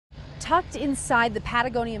Tucked inside the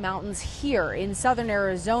Patagonia Mountains here in southern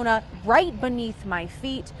Arizona, right beneath my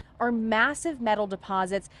feet, are massive metal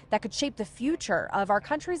deposits that could shape the future of our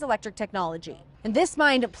country's electric technology. And this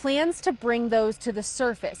mine plans to bring those to the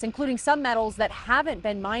surface, including some metals that haven't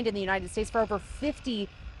been mined in the United States for over 50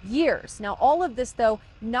 years. Now, all of this, though,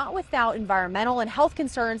 not without environmental and health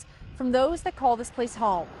concerns from those that call this place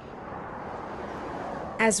home.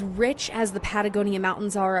 As rich as the Patagonia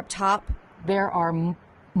Mountains are up top, there are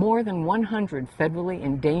more than 100 federally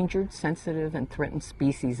endangered, sensitive, and threatened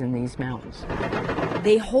species in these mountains.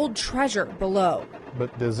 They hold treasure below.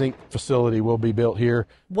 But the zinc facility will be built here.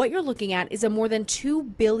 What you're looking at is a more than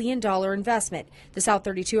 $2 billion investment. The South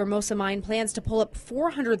 32 Hermosa mine plans to pull up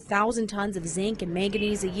 400,000 tons of zinc and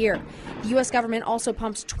manganese a year. The U.S. government also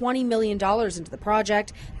pumped $20 million into the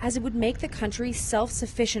project, as it would make the country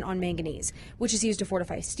self-sufficient on manganese, which is used to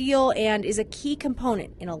fortify steel and is a key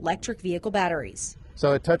component in electric vehicle batteries.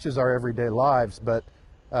 So it touches our everyday lives, but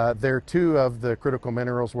they're two of the critical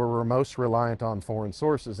minerals where we're most reliant on foreign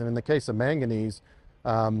sources. And in the case of manganese,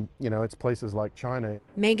 it's places like China.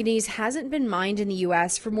 Manganese hasn't been mined in the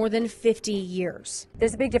U.S. for more than 50 years.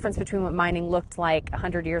 There's a big difference between what mining looked like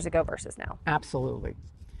 100 years ago versus now. Absolutely.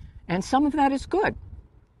 And some of that is good,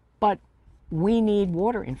 but we need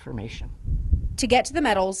water information. To get to the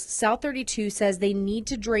metals, South 32 says they need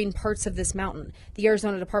to drain parts of this mountain. The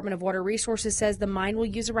Arizona Department of Water Resources says the mine will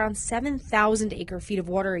use around 7,000 acre-feet of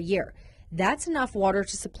water a year. That's enough water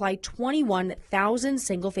to supply 21,000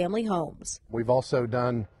 single-family homes. We've also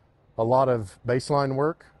done a lot of baseline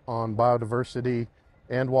work on biodiversity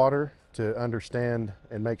and water to understand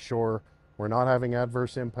and make sure we're not having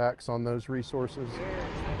adverse impacts on those resources.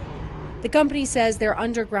 The company says their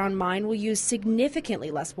underground mine will use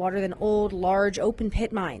significantly less water than old, large,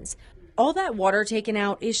 open-pit mines. All that water taken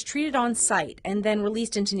out is treated on site and then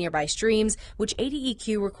released into nearby streams, which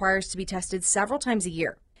ADEQ requires to be tested several times a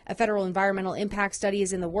year. A federal environmental impact study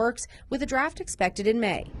is in the works, with a draft expected in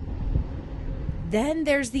May. Then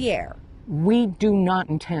there's the air. We do not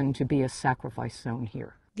intend to be a sacrifice zone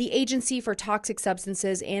here. The Agency for Toxic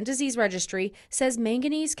Substances and Disease Registry says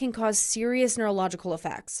manganese can cause serious neurological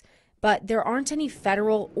effects. But there aren't any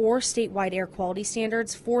federal or statewide air quality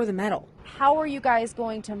standards for the metal. How are you guys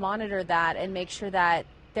going to monitor that and make sure that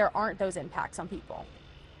there aren't those impacts on people?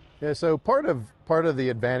 Yeah, so part of the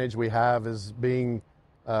advantage we have is being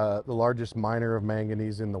the largest miner of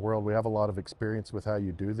manganese in the world. We have a lot of experience with how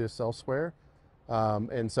you do this elsewhere.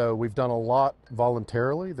 And so we've done a lot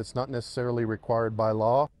voluntarily that's not necessarily required by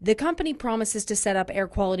law. The company promises to set up air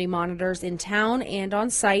quality monitors in town and on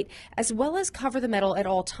site, as well as cover the metal at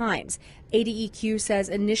all times. ADEQ says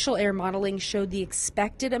initial air modeling showed the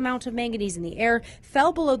expected amount of manganese in the air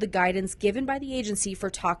fell below the guidance given by the Agency for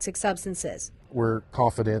Toxic Substances. We're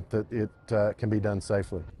confident that it can be done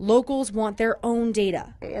safely. Locals want their own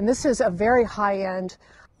data. And this is a very high-end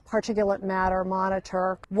particulate matter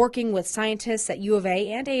monitor. Working with scientists at U of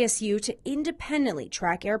A and ASU to independently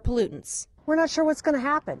track air pollutants. We're not sure what's going to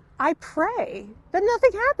happen. I pray that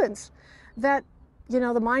nothing happens, that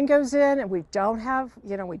the mine goes in and we don't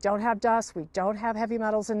have dust, we don't have heavy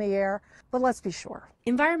metals in the air, but let's be sure.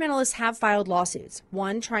 Environmentalists have filed lawsuits,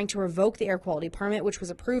 one trying to revoke the air quality permit, which was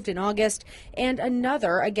approved in August, and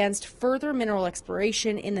another against further mineral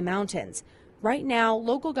exploration in the mountains. Right now,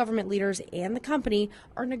 local government leaders and the company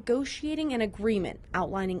are negotiating an agreement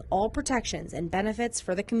outlining all protections and benefits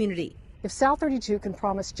for the community. If South 32 can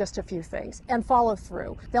promise just a few things and follow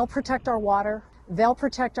through, they'll protect our water, they'll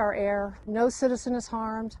protect our air, no citizen is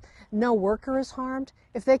harmed, no worker is harmed.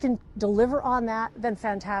 If they can deliver on that, then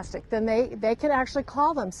fantastic. Then they can actually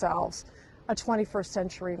call themselves a 21st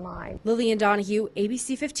century mine. Lillian Donahue,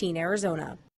 ABC 15, Arizona.